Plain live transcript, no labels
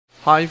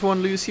Hi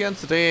everyone, Lewis here, and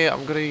today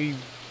I'm gonna be...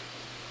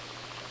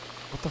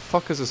 What the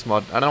fuck is this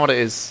mod? I don't know what it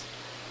is.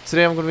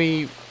 Today I'm gonna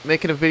be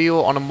making a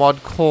video on a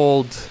mod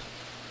called...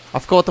 I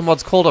forgot what the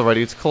mod's called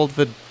already. It's called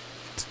the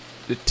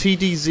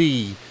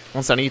TDZ.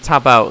 Once I need to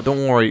tab out,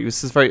 don't worry.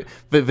 This is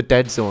the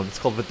Dead Zone. It's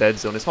called the Dead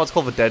Zone. This mod's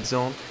called the Dead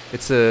Zone.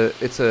 It's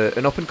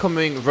an up and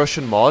coming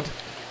Russian mod.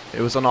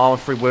 It was on ARMA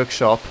Free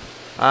Workshop,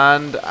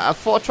 and I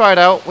thought I'd try it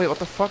out. Wait, what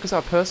the fuck is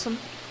that person?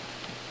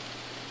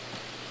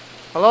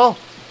 Hello?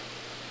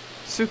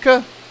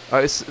 Suka?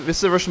 This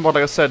is a Russian mod,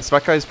 like I said, so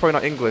that guy's probably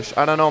not English.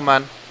 I don't know,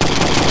 man.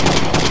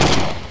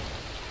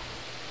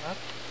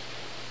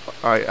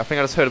 Alright, I think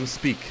I just heard him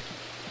speak.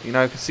 You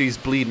know, I can see he's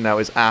bleeding out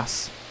his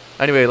ass.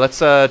 Anyway, let's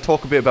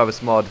talk a bit about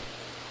this mod.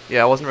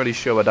 Yeah, I wasn't really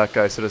sure about that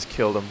guy, so I just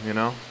killed him, you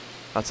know?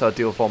 That's how I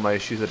deal with all my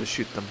issues, I just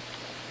shoot them.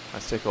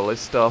 Let's take all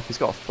this stuff. He's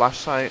got a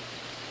flashlight.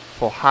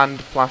 For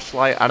hand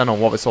flashlight. I don't know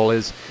what this all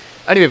is.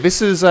 Anyway,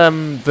 this is I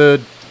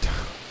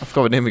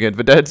forgot the name again.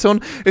 The Dead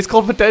Zone? It's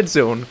called the Dead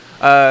Zone.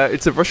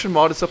 It's a Russian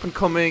mod. It's up and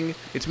coming.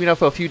 It's been out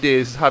for a few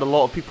days. It's had a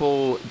lot of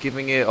people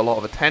giving it a lot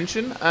of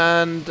attention.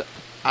 And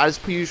as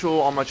per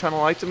usual on my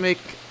channel, I like to make,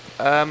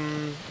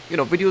 you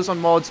know, videos on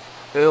mods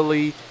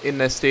early in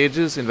their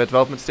stages, in their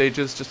development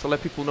stages, just to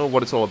let people know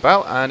what it's all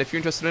about. And if you're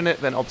interested in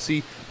it, then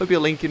obviously there'll be a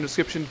link in the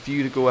description for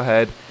you to go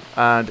ahead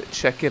and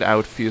check it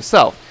out for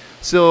yourself.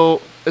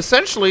 So,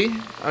 essentially,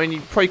 I mean,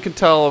 you probably can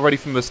tell already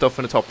from the stuff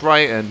in the top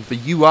right and the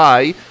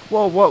UI.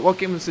 Well, what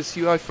game is this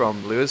UI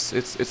from, Lewis?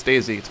 It's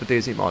DayZ. It's the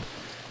DayZ mod.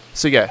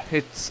 So yeah,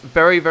 it's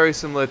very, very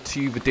similar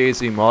to the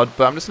DayZ mod,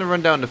 but I'm just going to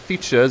run down the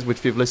features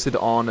which they've listed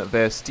on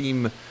their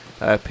Steam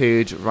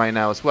page right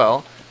now as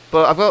well.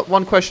 But I've got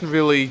one question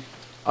really.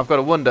 I've got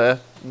to wonder,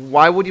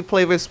 why would you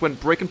play this when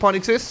Breaking Point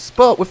exists?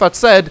 But with that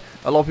said,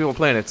 a lot of people are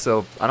playing it,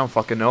 so I don't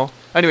fucking know.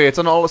 Anyway, it's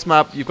on all this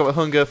map. You've got the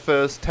hunger,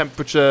 thirst,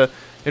 temperature,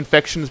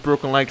 infections,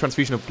 broken leg,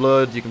 transfusion of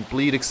blood, you can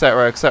bleed,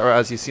 etc, etc,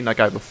 as you've seen that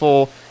guy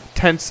before.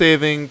 Tent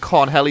saving,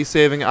 con heli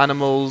saving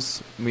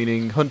animals,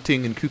 meaning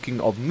hunting and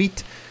cooking of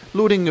meat.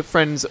 Loading your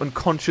friends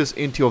unconscious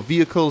into your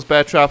vehicles,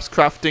 bear traps,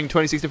 crafting,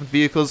 26 different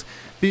vehicles.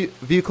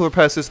 Vehicle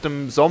repair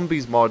system,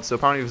 zombies mod, so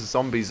apparently there's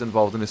zombies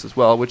involved in this as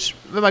well, which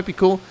might be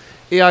cool.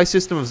 AI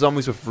system of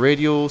zombies with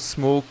radio,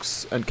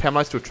 smokes, and chem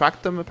lights to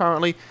attract them,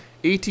 apparently.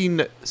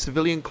 18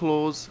 civilian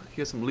claws.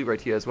 Here's some loot right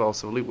here as well,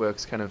 so loot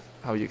works kind of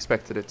how you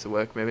expected it to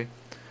work, maybe.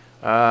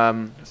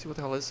 Let's see what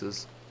the hell this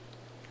is.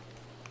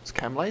 It's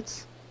chem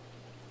lights?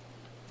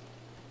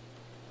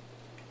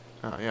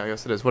 Oh, yeah, I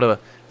guess it is. Whatever.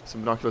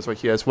 Some binoculars right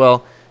here as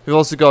well. We've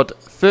also got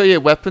 38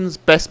 weapons,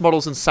 best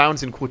models and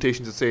sounds in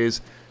quotations it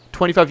says.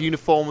 25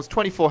 uniforms,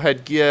 24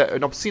 headgear,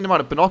 an obscene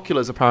amount of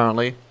binoculars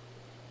apparently.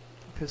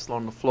 Pistol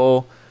on the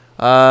floor.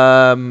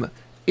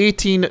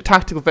 18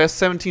 tactical vests,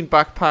 17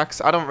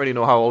 backpacks. I don't really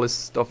know how all this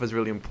stuff is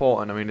really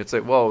important. I mean, it's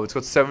like, whoa, it's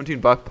got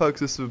 17 backpacks.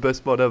 This is the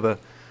best mod ever.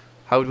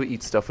 How do we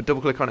eat stuff? We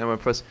double click on it and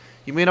press.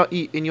 You may not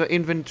eat. In your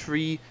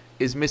inventory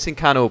is missing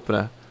can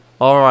opener.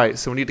 Alright,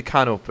 so we need a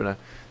can opener.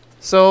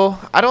 So,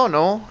 I don't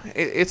know.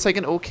 It's like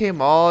an okay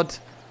mod.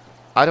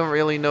 I don't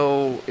really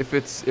know if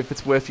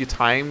it's worth your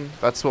time.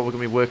 That's what we're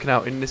going to be working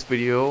out in this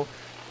video.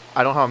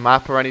 I don't have a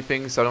map or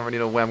anything, so I don't really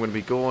know where I'm going to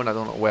be going. I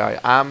don't know where I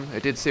am.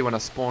 It did say when I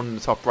spawned in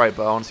the top right,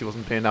 but I honestly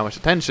wasn't paying that much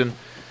attention.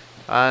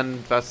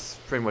 And that's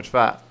pretty much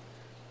that.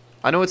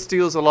 I know it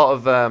steals a lot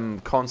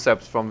of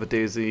concepts from the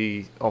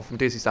DayZ, or from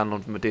DayZ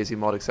standalone, from the DayZ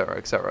mod, etc,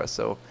 etc.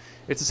 So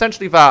it's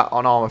essentially that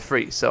on ARMA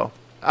Free. So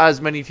as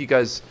many of you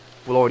guys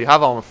will already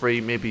have ARMA Free,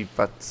 maybe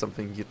that's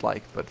something you'd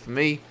like. But for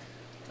me,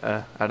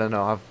 I don't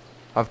know.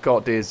 I've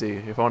got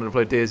DayZ. If I wanted to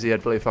play DayZ,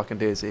 I'd play fucking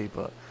DayZ.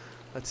 But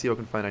let's see what I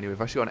can find anyway.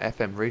 I've actually got an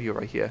FM radio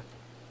right here.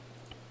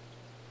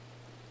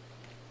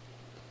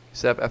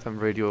 Set up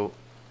FM radio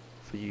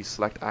for you.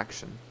 Select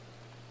action.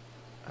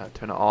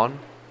 Turn it on.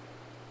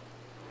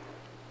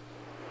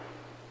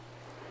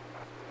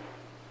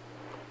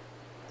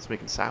 It's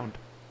making sound.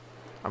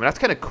 I mean, that's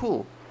kind of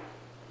cool.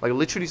 Like,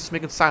 literally just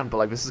making sound, but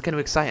like, this is kind of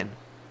exciting.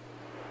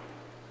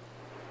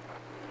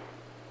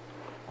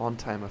 On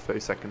timer, 30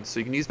 seconds. So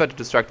you can use that to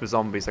distract the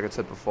zombies, like I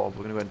said before. But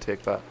we're going to go ahead and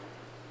take that.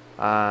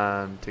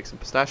 And take some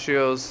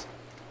pistachios.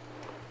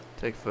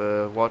 Take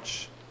the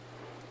watch.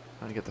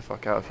 And get the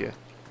fuck out of here.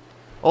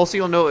 Also,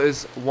 you'll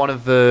notice one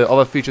of the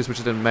other features which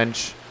I didn't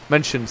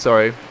mention,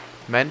 sorry.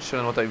 I don't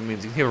know what that even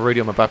means. You can hear a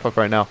radio in my backpack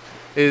right now.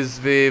 Is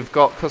they've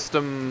got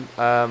custom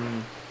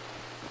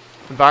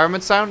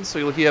environment sounds, so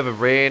you'll hear the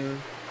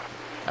rain.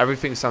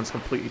 Everything sounds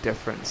completely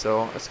different,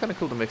 so it's kind of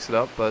cool to mix it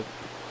up, but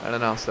I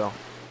don't know, so.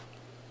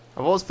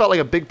 I've always felt like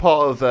a big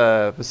part of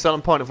the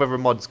selling point of whether a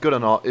mod's good or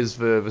not is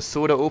the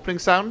soda opening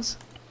sounds.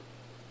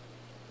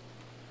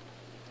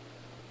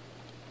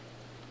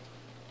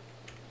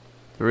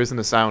 There isn't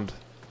a sound.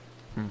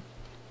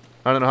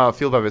 I don't know how I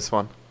feel about this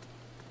one.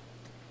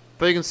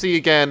 But you can see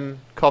again,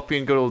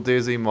 copying good old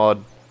DayZ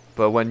mod,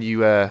 but when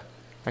you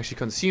actually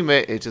consume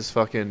it, it just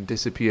fucking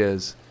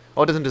disappears.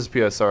 Oh, it doesn't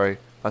disappear, sorry.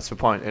 That's the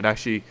point. It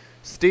actually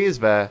stays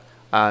there,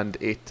 and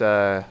it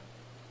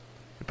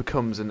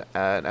becomes an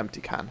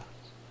empty can.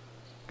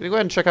 Gonna go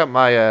ahead and check out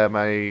my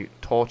my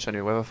torch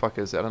anyway. Where the fuck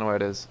is it? I don't know where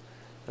it is.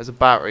 There's a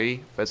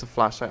battery. There's a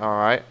flashlight.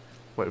 Alright.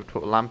 Wait, we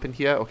put a lamp in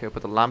here. Okay,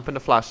 put the lamp in the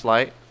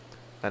flashlight.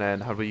 And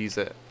then how do we use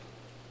it?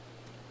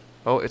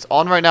 Oh, it's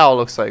on right now, it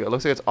looks like. It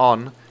looks like it's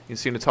on. You can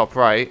see in the top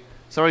right.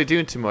 It's not really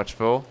doing too much,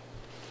 though.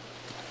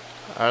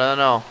 I don't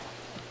know.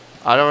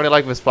 I don't really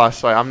like this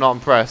flashlight. I'm not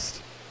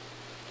impressed.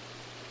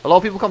 A lot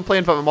of people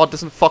complain that the mod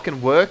doesn't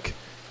fucking work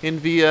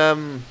in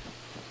the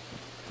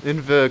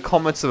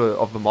comments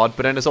of the mod,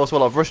 but then there's also a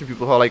lot of Russian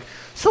people who are like,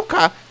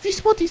 Suka,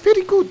 this mod is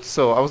very good.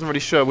 So I wasn't really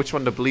sure which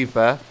one to believe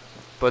there.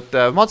 But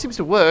the mod seems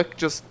to work,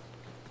 just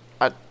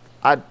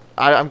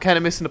I'm kind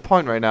of missing the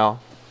point right now.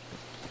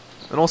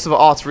 And also the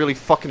art's really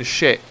fucking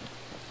shit.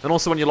 And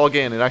also when you log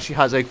in, it actually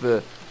has like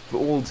the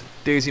old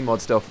Daisy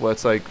mod stuff where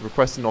it's like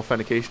requesting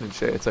authentication and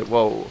shit. It's like,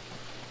 whoa.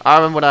 I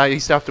remember when I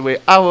used to have to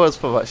wait hours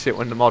for that shit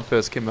when the mod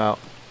first came out.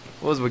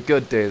 Those were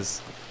good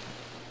days.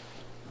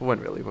 It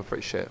weren't really, but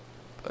pretty shit.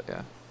 But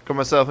yeah. Got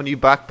myself a new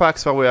backpack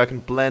so that way I can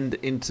blend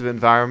into the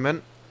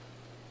environment.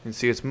 You can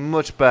see it's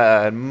much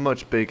better and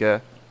much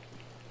bigger.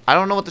 I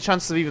don't know what the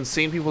chances of even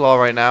seeing people are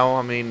right now.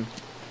 I mean,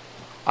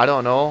 I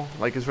don't know.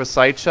 Like, is there a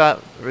side chat?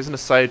 There isn't a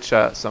side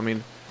chat, so I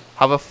mean,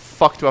 how the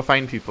fuck do I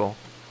find people?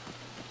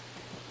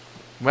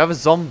 We have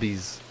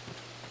zombies.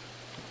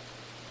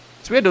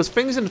 It's weird, those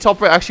things in the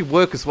top right actually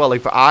work as well.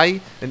 Like the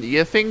eye and the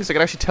ear things, like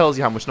it actually tells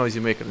you how much noise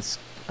you're making. It's,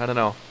 I don't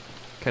know,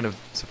 kind of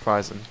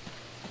surprising.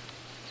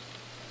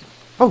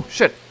 Oh,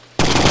 shit.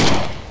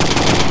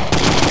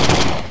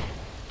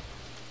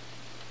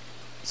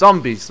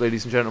 Zombies,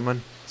 ladies and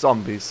gentlemen.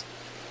 Zombies.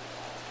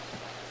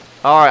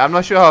 Alright, I'm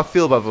not sure how I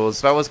feel about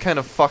those. That was kind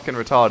of fucking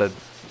retarded.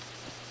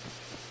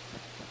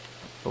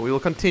 But we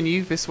will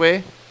continue this way.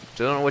 I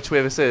don't know which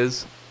way this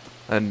is.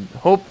 And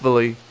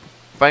hopefully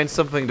find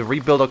something to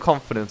rebuild our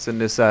confidence in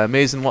this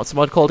amazing, what's the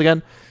mod called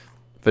again?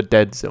 The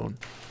Dead Zone.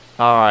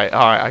 Alright,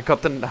 alright. I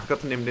got the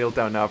name nailed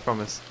down now, I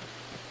promise.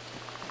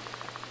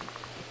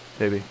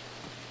 Maybe.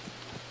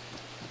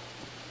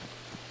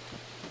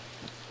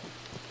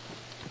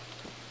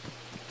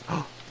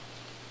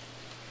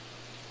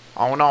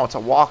 Oh no, it's a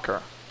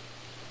walker.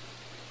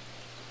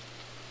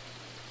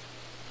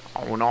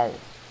 Oh no.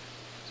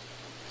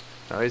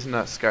 No, isn't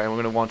that scary? We're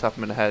gonna one-tap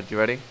him in the head. You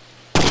ready?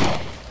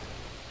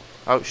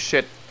 Oh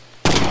shit.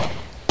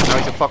 Now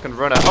he's a fucking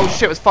runner. Oh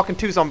shit, there's fucking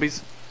 2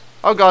 zombies.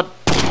 Oh god.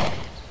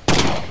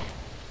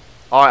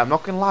 Alright, I'm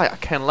not gonna lie. I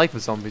kinda like the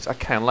zombies. I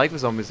kinda like the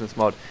zombies in this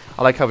mod.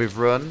 I like how they've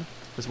run.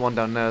 There's one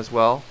down there as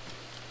well.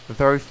 They're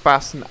very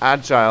fast and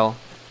agile.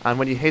 And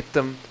when you hit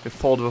them, they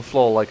fall to the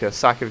floor like a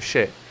sack of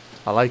shit.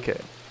 I like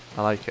it.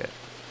 I like it.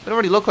 They don't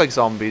really look like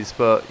zombies,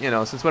 but, you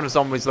know, since when do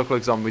zombies look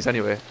like zombies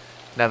anyway?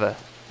 Never.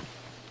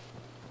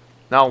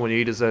 Now all we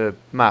need is a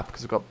map,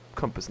 because we've got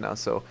compass now,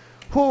 so...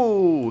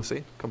 Whoo!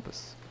 See?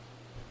 Compass.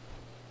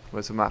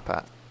 Where's the map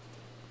at?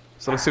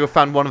 So looks like we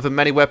found one of the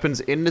many weapons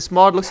in this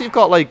mod. Looks like you've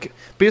got, like,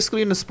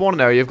 basically in the spawning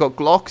area, you've got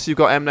Glocks, you've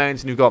got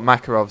M9s, and you've got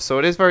Makarovs. So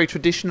it is very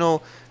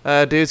traditional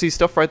Daisy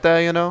stuff right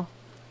there, you know?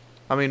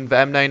 I mean, the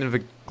M9 and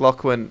the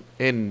Glock weren't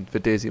in the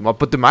Daisy mod,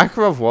 but the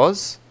Makarov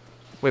was.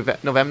 Wait,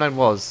 no, the M9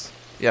 was.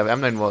 Yeah, the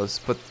M9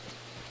 was, but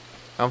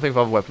I don't think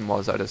the other weapon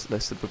was. I just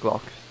listed the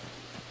Glock.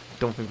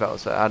 Don't think that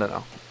was it. I don't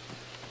know.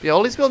 But yeah,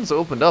 all these buildings are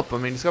opened up. I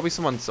mean, there's got to be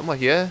someone somewhere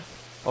here.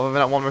 Other than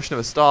that one Russian at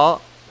the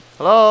start.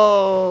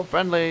 Hello,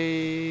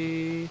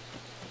 friendly.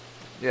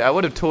 Yeah, I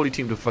would have totally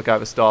teamed the fuck out at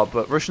the start,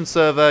 but Russian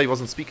server, he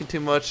wasn't speaking too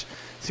much.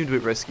 Seemed a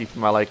bit risky for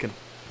my liking.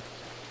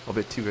 A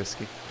bit too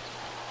risky.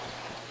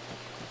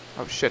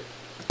 Oh shit.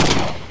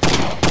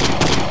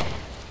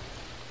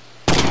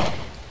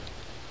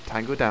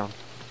 Tango down.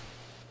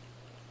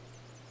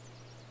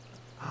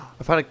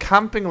 I found a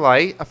camping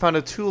light. I found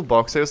a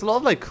toolbox. There's a lot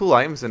of like cool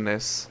items in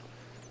this.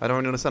 I don't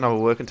really understand how it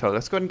works until.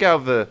 Let's go ahead and get out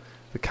of the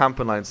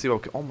camping light and see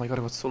what. Oh my god,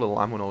 I've got so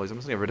little ammo and all these. I'm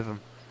just gonna get rid of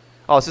them.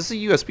 Oh, is this a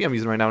USB I'm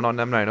using right now, not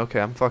an M9? Okay,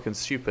 I'm fucking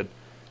stupid.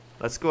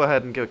 Let's go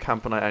ahead and get a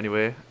camping light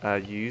anyway.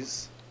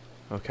 Use.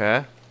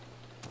 Okay.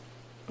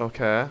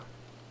 Okay.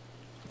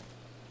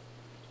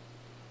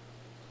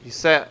 You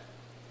set.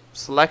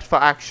 Select for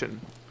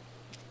action.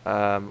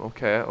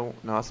 Okay. Oh,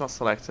 no, that's not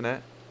selecting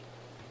it.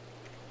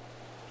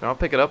 Can I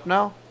pick it up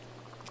now?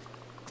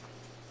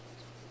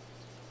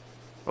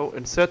 Oh,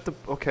 insert the...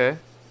 Okay.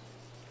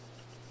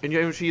 In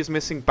your inventory is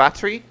missing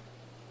battery.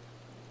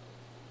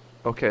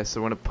 Okay, so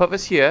we're going to put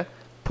this here,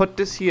 put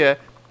this here,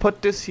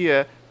 put this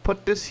here,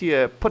 put this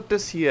here, put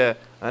this here,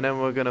 and then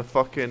we're going to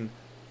fucking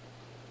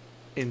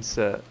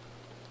insert.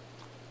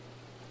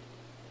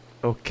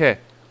 Okay.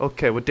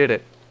 Okay, we did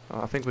it.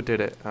 I think we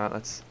did it.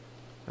 Let's...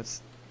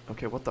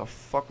 Okay, what the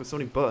fuck? There's so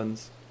many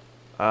buttons.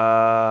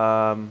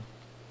 On.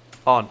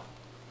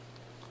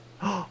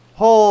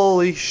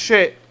 Holy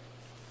shit.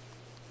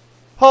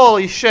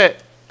 Holy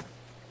shit.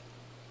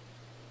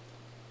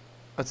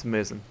 That's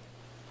amazing.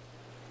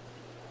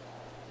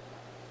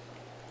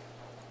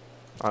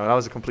 Alright, that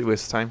was a complete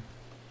waste of time.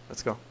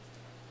 Let's go.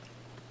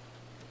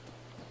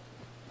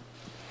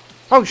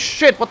 Oh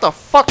shit, what the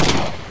fuck?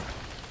 There's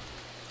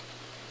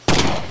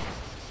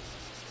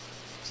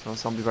no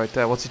zombie right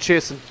there. What's he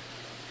chasing?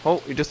 Oh,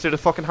 he just did a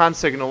fucking hand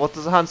signal. What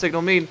does a hand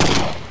signal mean?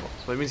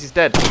 Well, it means he's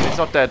dead. He's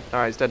not dead.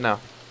 Alright, he's dead now.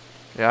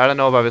 Yeah, I don't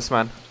know about this,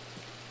 man.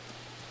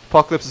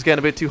 Apocalypse is getting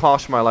a bit too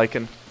harsh for my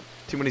liking.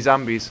 Too many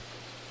zombies.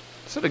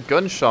 It's at a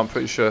gunshot, I'm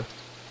pretty sure.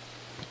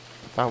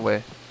 That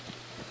way.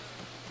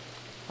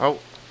 Oh.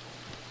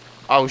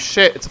 Oh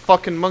shit, it's a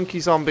fucking monkey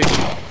zombie.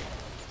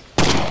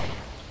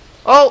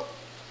 Oh!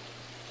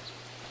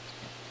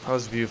 That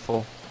was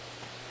beautiful.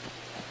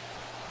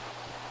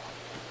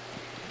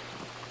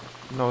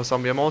 No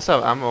zombie, I'm almost out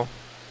of ammo.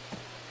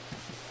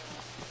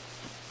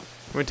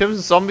 I mean, in terms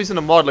of zombies in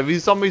a mod, like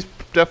these zombies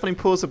definitely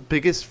pose the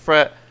biggest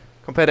threat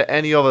compared to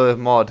any other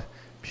mod.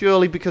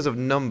 Purely because of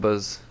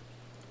numbers.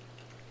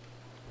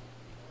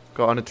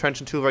 Got an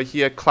entrenching tool right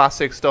here.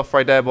 Classic stuff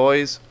right there,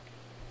 boys.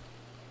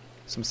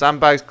 Some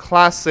sandbags.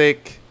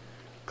 Classic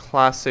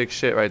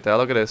shit right there.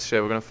 Look at this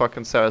shit. We're gonna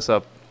fucking set us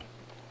up.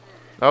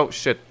 Oh,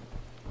 shit.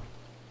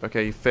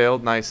 Okay, you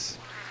failed. Nice.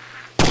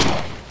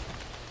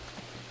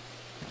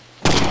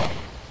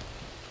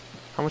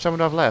 How much ammo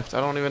do I have left?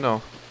 I don't even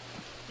know.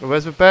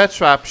 Where's the bear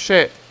trap?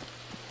 Shit.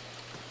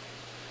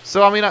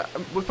 So, I mean,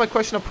 with my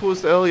question I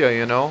posed earlier,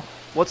 you know,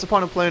 what's the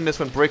point of playing this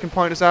when Breaking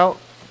Point is out?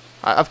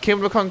 I've came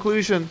to a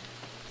conclusion.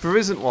 There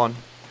isn't one.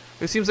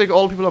 It seems like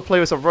all people that play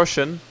this are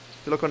Russian.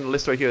 If you look on the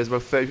list right here, there's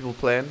about 30 people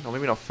playing. Or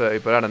maybe not 30,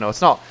 but I don't know.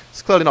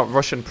 It's clearly not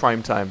Russian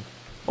prime time.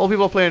 All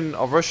people are playing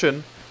are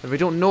Russian, and we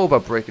don't know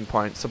about Breaking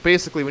Point. So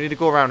basically, we need to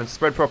go around and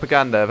spread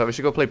propaganda that we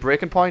should go play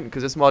Breaking Point,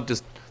 because this mod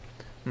just...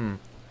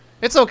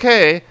 It's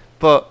okay,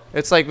 but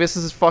it's like this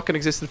has fucking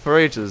existed for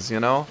ages, you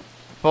know?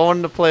 If I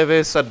wanted to play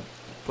this, I'd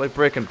play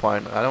Breaking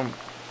Point. I don't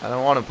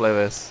want to play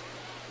this.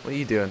 What are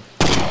you doing?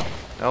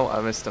 Oh,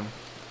 I missed him.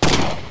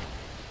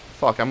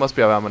 Fuck, I must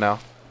be out of ammo now.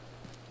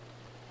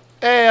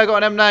 Hey, I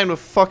got an M9 with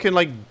fucking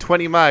like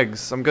 20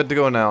 mags. I'm good to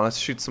go now. Let's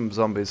shoot some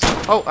zombies.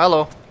 Oh,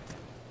 hello.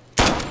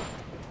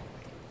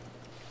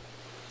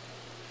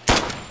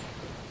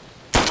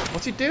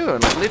 What's he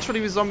doing? Like, literally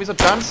these zombies are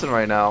dancing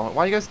right now.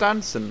 Why are you guys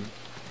dancing?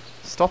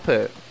 Stop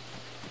it.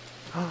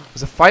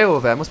 There's a fire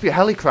over there. Must be a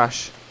heli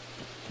crash.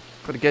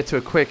 Gotta get to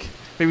it quick.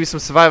 Maybe some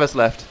survivors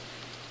left.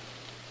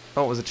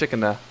 Oh, there's a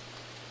chicken there.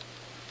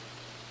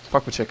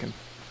 Fuck with chicken.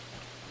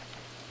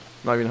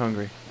 Not even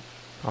hungry.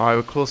 Alright,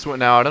 we're close to it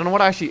now. I don't know what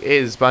it actually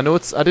is, but I know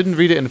I didn't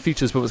read it in the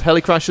features, but it was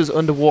heli crashes,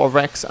 underwater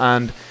wrecks,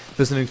 and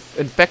there's an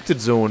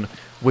infected zone,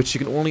 which you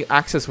can only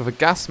access with a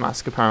gas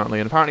mask, apparently.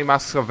 And apparently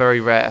masks are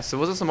very rare. So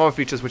those are some other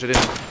features which I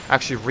didn't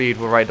actually read,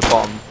 were right at the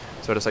bottom.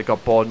 So I just like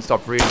got bored and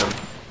stopped reading them.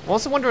 I'm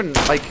also wondering,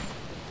 like,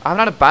 I haven't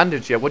had a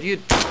bandage yet. What do you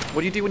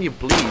do when you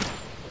bleed?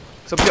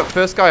 So the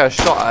first guy I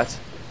shot at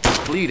was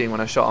bleeding when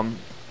I shot him.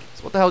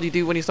 So what the hell do you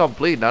do when you start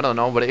bleeding? I don't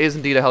know, but it is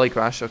indeed a heli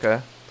crash. Okay.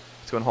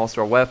 Let's go and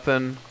holster our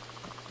weapon.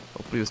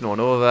 Hopefully there's no one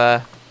over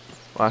there.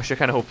 Well, actually I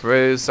kind of hope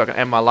there is, so I can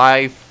end my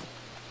life.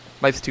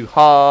 Life's too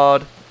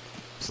hard.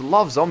 There's a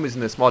lot of zombies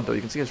in this mod though.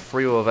 You can see it's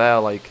free over there,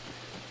 like,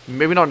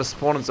 maybe not in the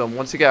spawning zone.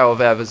 Once you get out of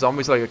there, the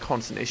zombies are like a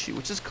constant issue,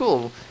 which is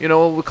cool. You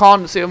know, we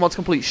can't say the mod's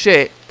complete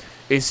shit.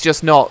 It's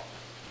just not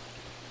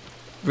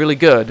really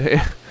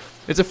good.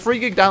 It's a free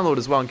gig download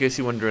as well, in case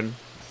you're wondering.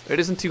 It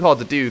isn't too hard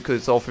to do because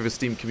it's all through the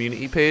Steam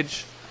community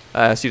page.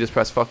 So you just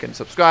press fucking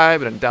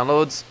subscribe and it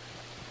downloads.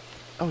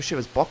 Oh shit,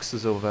 there's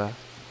boxes over there.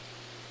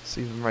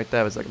 See them right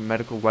there. There's like a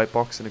medical white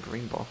box and a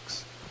green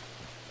box.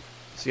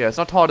 So yeah, it's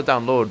not hard to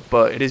download,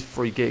 but it is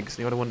free gigs. And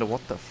you gotta wonder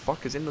what the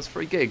fuck is in those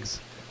free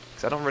gigs.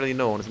 Because I don't really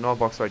know. There's another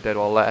box right there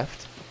to our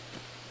left.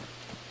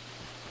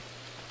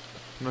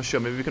 I'm not sure.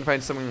 Maybe we can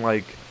find something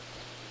like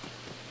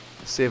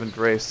Save and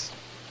Grace.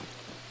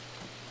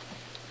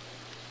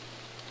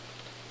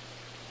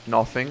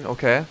 Nothing.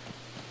 Okay.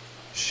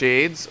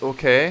 Shades.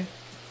 Okay.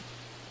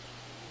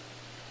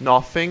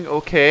 Nothing.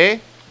 Okay.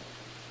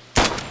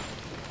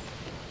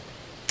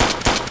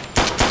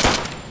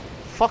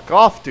 Fuck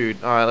off,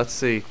 dude. Alright, let's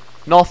see.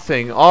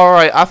 Nothing.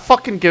 Alright, I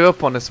fucking give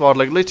up on this mod.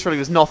 Like, literally,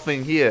 there's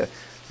nothing here.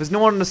 There's no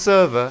one on the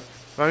server.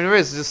 I mean, there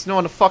is. There's just no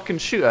one to fucking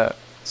shoot at.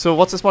 So,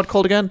 what's this mod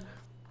called again?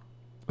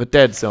 The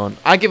Dead Zone.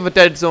 I give the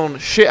Dead Zone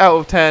shit out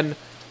of 10.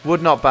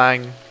 Would not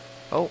bang.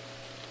 Oh.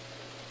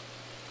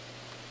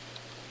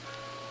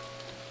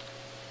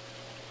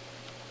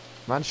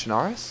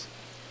 Mansionaris?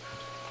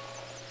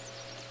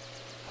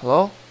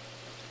 Hello?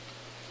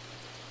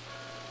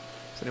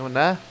 Is anyone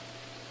there?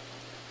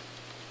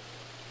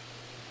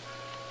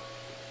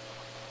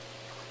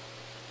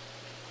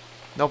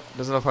 Nope,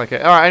 doesn't look like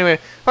it. Alright, anyway,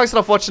 thanks a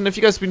lot for watching. If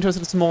you guys have been interested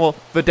in some more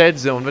The Dead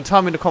Zone, then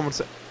tell me in the comments.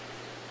 Is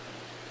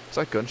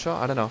that a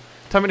gunshot? I don't know.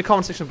 Tell me in the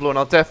comment section below and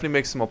I'll definitely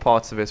make some more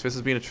parts of this. This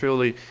has been a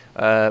truly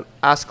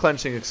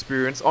ass-clenching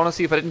experience.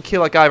 Honestly, if I didn't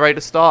kill that guy right at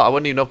the start, I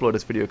wouldn't even upload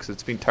this video because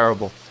it's been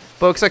terrible.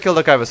 But because I killed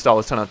that guy at the start, it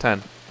was 10 out of 10.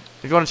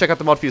 If you want to check out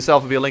the mod for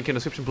yourself, there'll be a link in the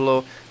description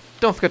below.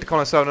 Don't forget to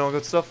comment, subscribe, and all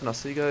good stuff. And I'll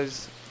see you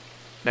guys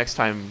next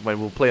time when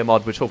we'll play a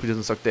mod which hopefully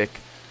doesn't suck dick.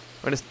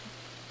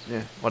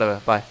 Yeah,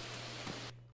 whatever. Bye.